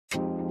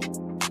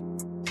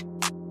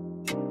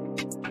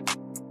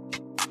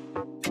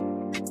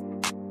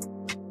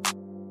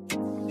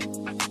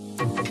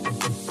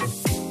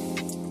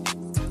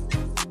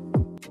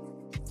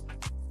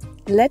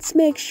let's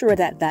make sure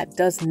that that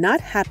does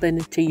not happen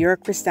to your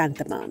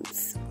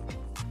chrysanthemums.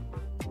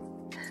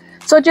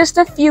 So just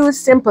a few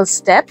simple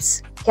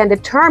steps can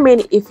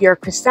determine if your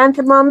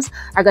chrysanthemums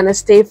are going to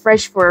stay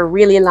fresh for a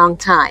really long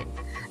time.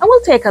 And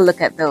we'll take a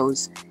look at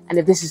those. And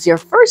if this is your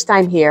first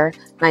time here,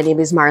 my name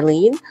is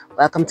Marlene.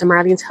 Welcome to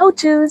Marlene's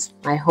How-Tos,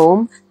 my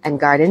home and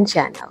garden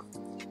channel.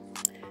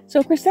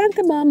 So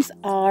chrysanthemums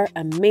are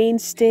a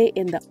mainstay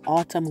in the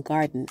autumn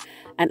garden,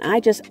 and I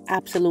just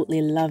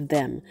absolutely love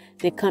them.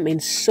 They come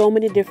in so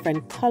many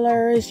different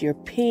colors, your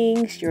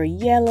pinks, your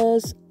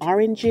yellows,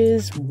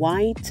 oranges,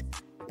 white,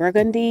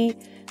 burgundy.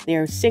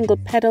 They're single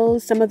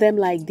petals, some of them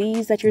like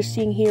these that you're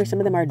seeing here. Some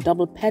of them are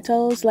double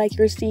petals like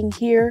you're seeing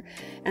here,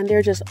 and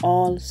they're just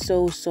all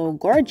so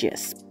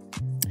gorgeous.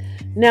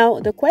 Now,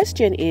 the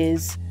question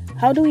is,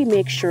 how do we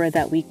make sure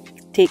that we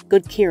take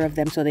good care of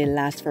them so they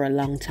last for a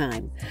long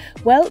time?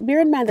 Well, bear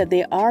in mind that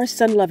they are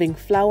sun-loving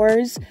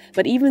flowers,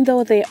 but even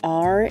though they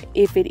are,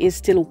 if it is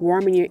still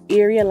warm in your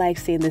area, like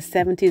say in the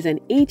 70s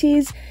and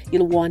 80s,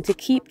 you'll want to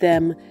keep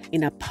them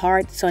in a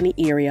part sunny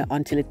area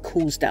until it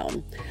cools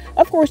down.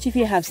 Of course, if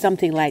you have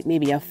something like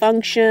maybe a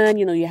function,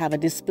 you have a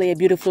display, a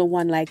beautiful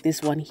one like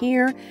this one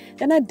here,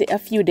 then a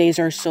few days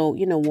or so,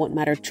 won't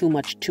matter too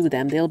much to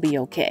them. They'll be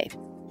okay.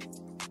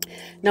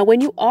 Now,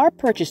 when you are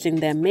purchasing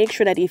them, make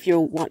sure that if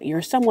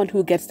you're someone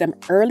who gets them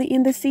early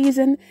in the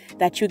season,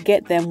 that you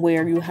get them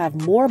where you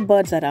have more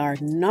buds that are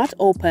not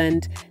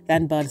opened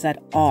than buds that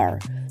are.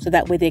 So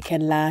that way they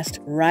can last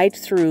right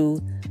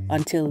through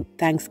until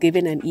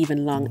Thanksgiving and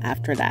even long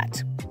after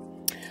that.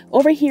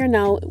 Over here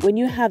now, when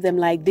you have them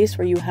like this,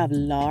 where you have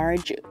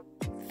large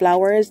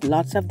flowers,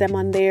 lots of them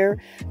on there,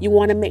 you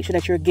want to make sure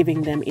that you're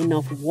giving them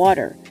enough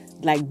water.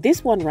 Like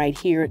this one right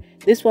here,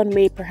 this one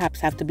may perhaps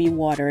have to be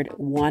watered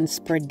once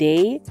per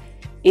day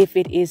if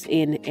it is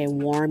in a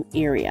warm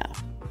area.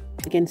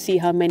 You can see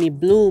how many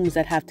blooms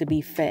that have to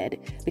be fed,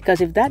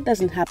 because if that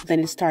doesn't happen, then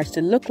it starts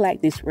to look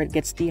like this, where it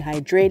gets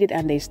dehydrated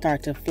and they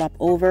start to flop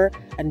over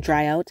and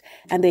dry out,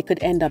 and they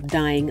could end up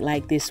dying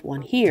like this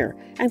one here.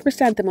 And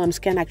chrysanthemums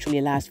can actually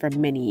last for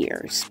many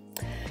years.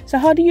 So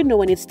how do you know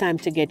when it's time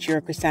to get your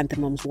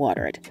chrysanthemums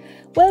watered?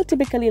 Well,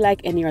 typically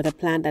like any other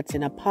plant that's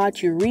in a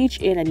pot, you reach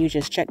in and you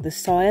just check the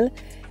soil.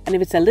 And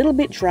if it's a little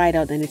bit dried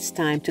out, then it's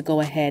time to go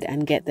ahead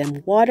and get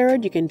them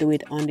watered. You can do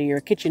it under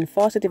your kitchen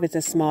faucet if it's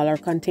a smaller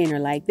container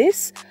like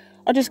this,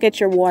 or just get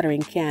your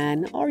watering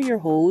can or your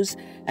hose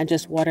and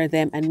just water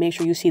them, and make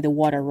sure you see the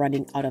water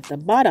running out of the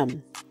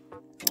bottom.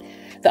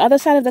 The other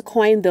side of the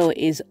coin, though,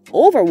 is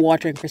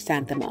overwatering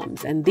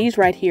chrysanthemums, and these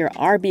right here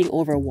are being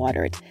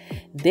overwatered.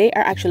 They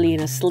are actually in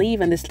a sleeve,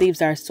 and the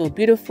sleeves are so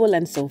beautiful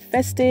and so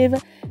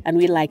festive, and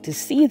we like to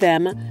see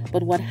them.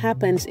 But what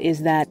happens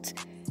is that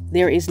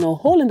there is no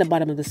hole in the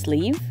bottom of the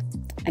sleeve,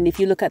 and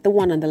if you look at the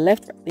one on the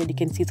left, you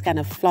can see it's kind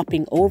of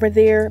flopping over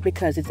there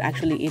because it's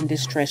actually in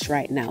distress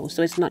right now.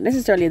 So it's not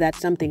necessarily that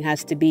something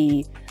has to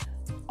be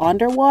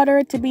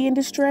underwater to be in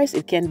distress.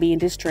 It can be in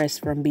distress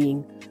from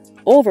being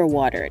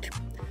overwatered.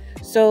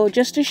 So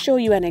just to show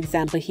you an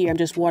example here, I'm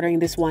just watering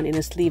this one in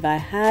a sleeve I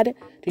had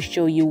to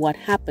show you what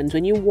happens.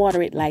 When you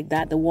water it like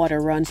that, the water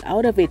runs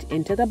out of it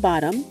into the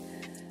bottom.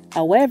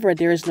 However,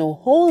 there is no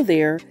hole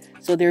there,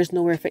 so there's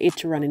nowhere for it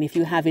to run. And if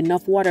you have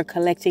enough water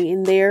collecting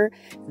in there,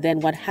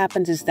 then what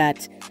happens is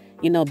that,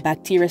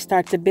 bacteria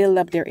start to build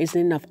up. There isn't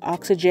enough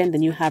oxygen.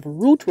 Then you have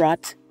root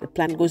rot. The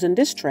plant goes in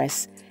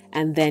distress,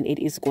 and then it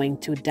is going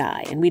to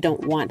die. And we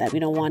don't want that. We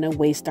don't want to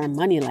waste our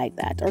money like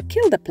that or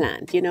kill the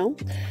plant,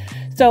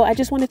 So I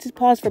just wanted to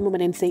pause for a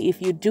moment and say,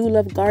 if you do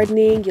love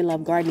gardening, you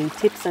love gardening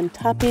tips and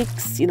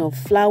topics,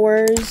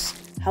 flowers,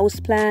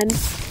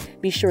 houseplants,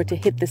 be sure to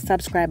hit the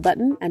subscribe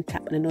button and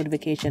tap on the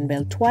notification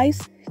bell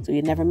twice so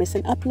you never miss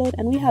an upload.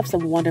 And we have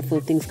some wonderful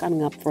things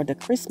coming up for the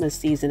Christmas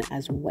season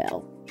as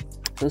well.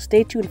 So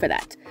stay tuned for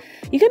that.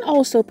 You can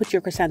also put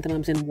your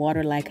chrysanthemums in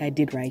water like I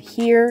did right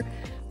here.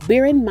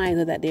 Bear in mind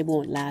though that they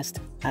won't last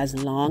as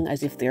long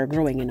as if they're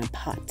growing in a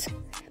pot.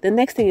 The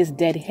next thing is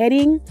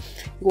deadheading.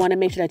 You want to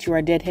make sure that you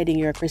are deadheading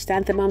your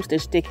chrysanthemums.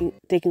 Just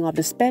taking off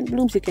the spent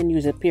blooms. You can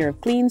use a pair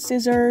of clean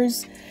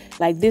scissors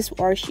like this,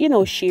 or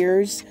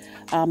shears.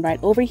 Right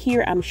over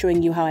here, I'm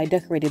showing you how I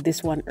decorated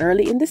this one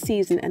early in the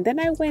season, and then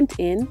I went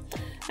in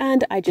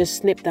and I just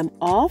snipped them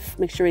off.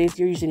 Make sure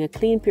you're using a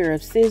clean pair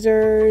of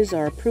scissors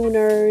or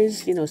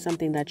pruners,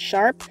 something that's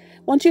sharp.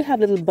 Once you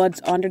have little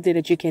buds under there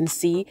that you can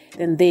see,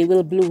 then they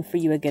will bloom for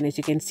you again, as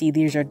you can see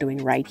these are doing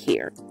right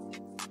here.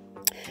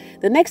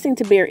 The next thing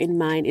to bear in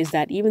mind is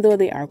that even though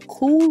they are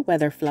cool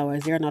weather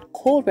flowers, they are not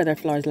cold weather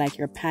flowers like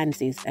your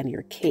pansies and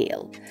your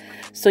kale.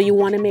 So you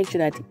want to make sure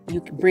that you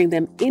can bring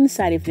them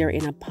inside if they're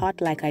in a pot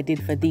like I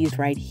did for these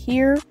right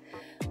here.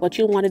 What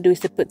you'll want to do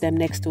is to put them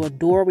next to a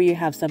door where you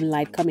have some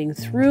light coming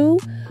through,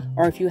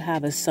 or if you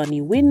have a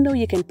sunny window,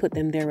 you can put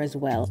them there as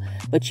well.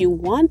 But you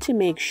want to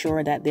make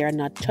sure that they are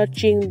not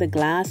touching the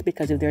glass,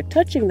 because if they're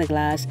touching the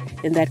glass,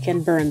 then that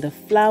can burn the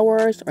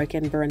flowers or it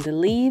can burn the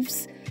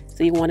leaves.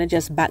 So you want to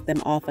just back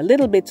them off a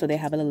little bit so they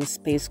have a little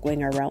space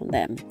going around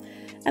them.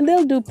 And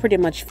they'll do pretty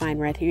much fine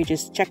right here. You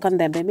just check on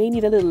them. They may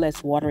need a little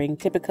less watering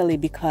typically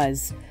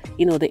because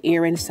you know, the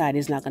air inside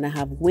is not going to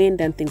have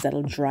wind and things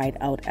that'll dry it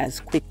out as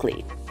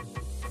quickly.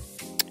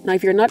 Now,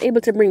 if you're not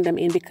able to bring them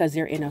in because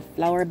they're in a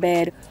flower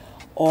bed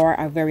or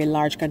a very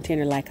large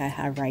container like I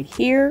have right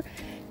here,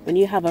 when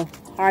you have a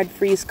hard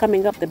freeze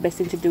coming up, the best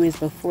thing to do is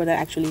before that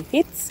actually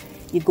hits,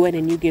 you go in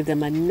and you give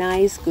them a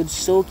nice good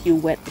soak. You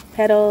wet the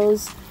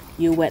petals,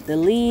 you wet the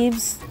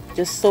leaves,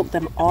 just soak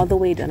them all the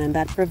way down, and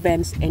that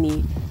prevents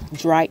any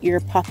dry air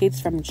pockets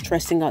from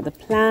stressing out the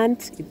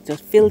plant. It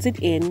just fills it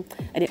in,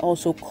 and it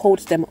also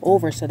coats them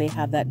over so they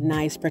have that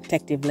nice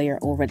protective layer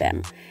over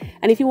them.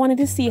 And if you wanted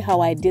to see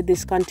how I did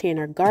this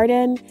container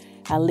garden,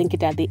 I'll link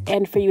it at the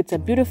end for you. It's a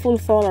beautiful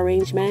fall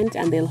arrangement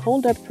and they'll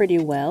hold up pretty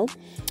well.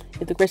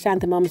 If the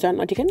chrysanthemums aren't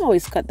much, you can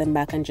always cut them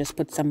back and just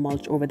put some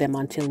mulch over them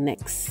until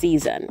next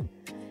season.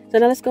 So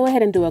now let's go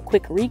ahead and do a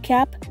quick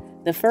recap.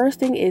 The first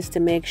thing is to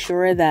make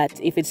sure that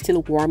if it's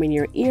still warm in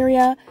your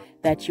area,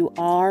 that you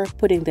are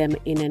putting them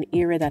in an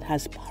area that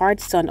has hard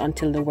sun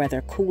until the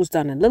weather cools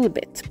down a little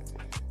bit.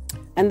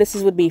 And this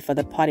would be for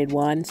the potted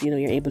ones, you know,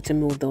 you're able to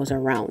move those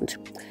around.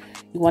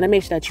 You want to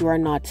make sure that you are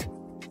not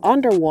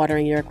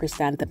underwatering your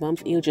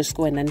chrysanthemums. You'll just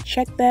go in and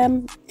check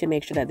them to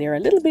make sure that they're a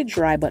little bit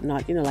dry, but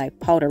not, you know, like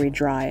powdery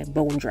dry,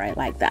 bone dry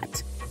like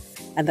that.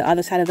 And the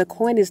other side of the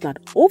coin is not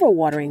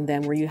overwatering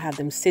them, where you have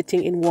them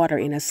sitting in water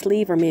in a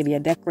sleeve or maybe a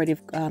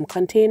decorative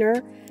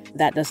container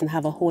that doesn't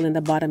have a hole in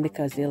the bottom,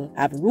 because they'll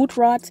have root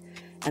rot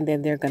and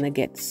then they're going to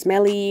get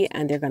smelly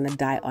and they're going to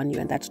die on you,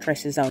 and that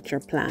stresses out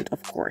your plant,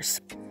 of course.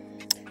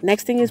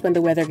 Next thing is when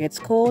the weather gets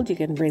cold, you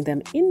can bring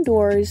them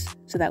indoors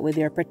so that way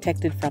they're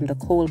protected from the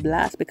cold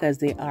blast, because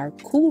they are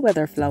cool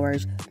weather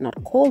flowers,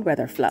 not cold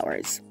weather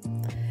flowers.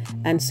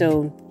 And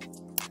so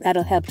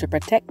that'll help to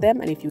protect them.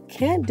 And if you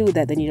can't do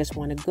that, then you just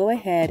want to go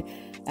ahead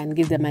and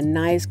give them a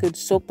nice good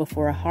soak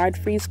before a hard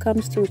freeze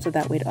comes through, so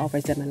that way it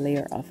offers them a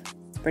layer of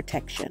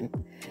protection.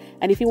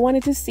 And if you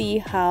wanted to see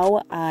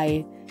how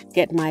I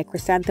get my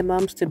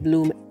chrysanthemums to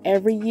bloom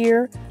every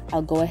year,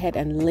 I'll go ahead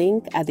and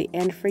link at the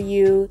end for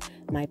you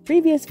my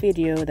previous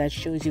video that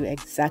shows you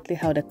exactly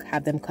how to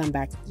have them come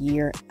back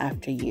year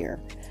after year.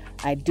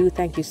 I do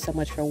thank you so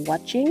much for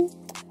watching.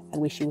 I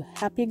wish you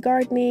happy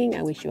gardening.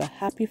 I wish you a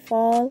happy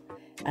fall.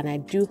 And I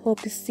do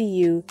hope to see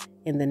you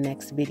in the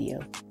next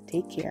video.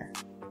 Take care.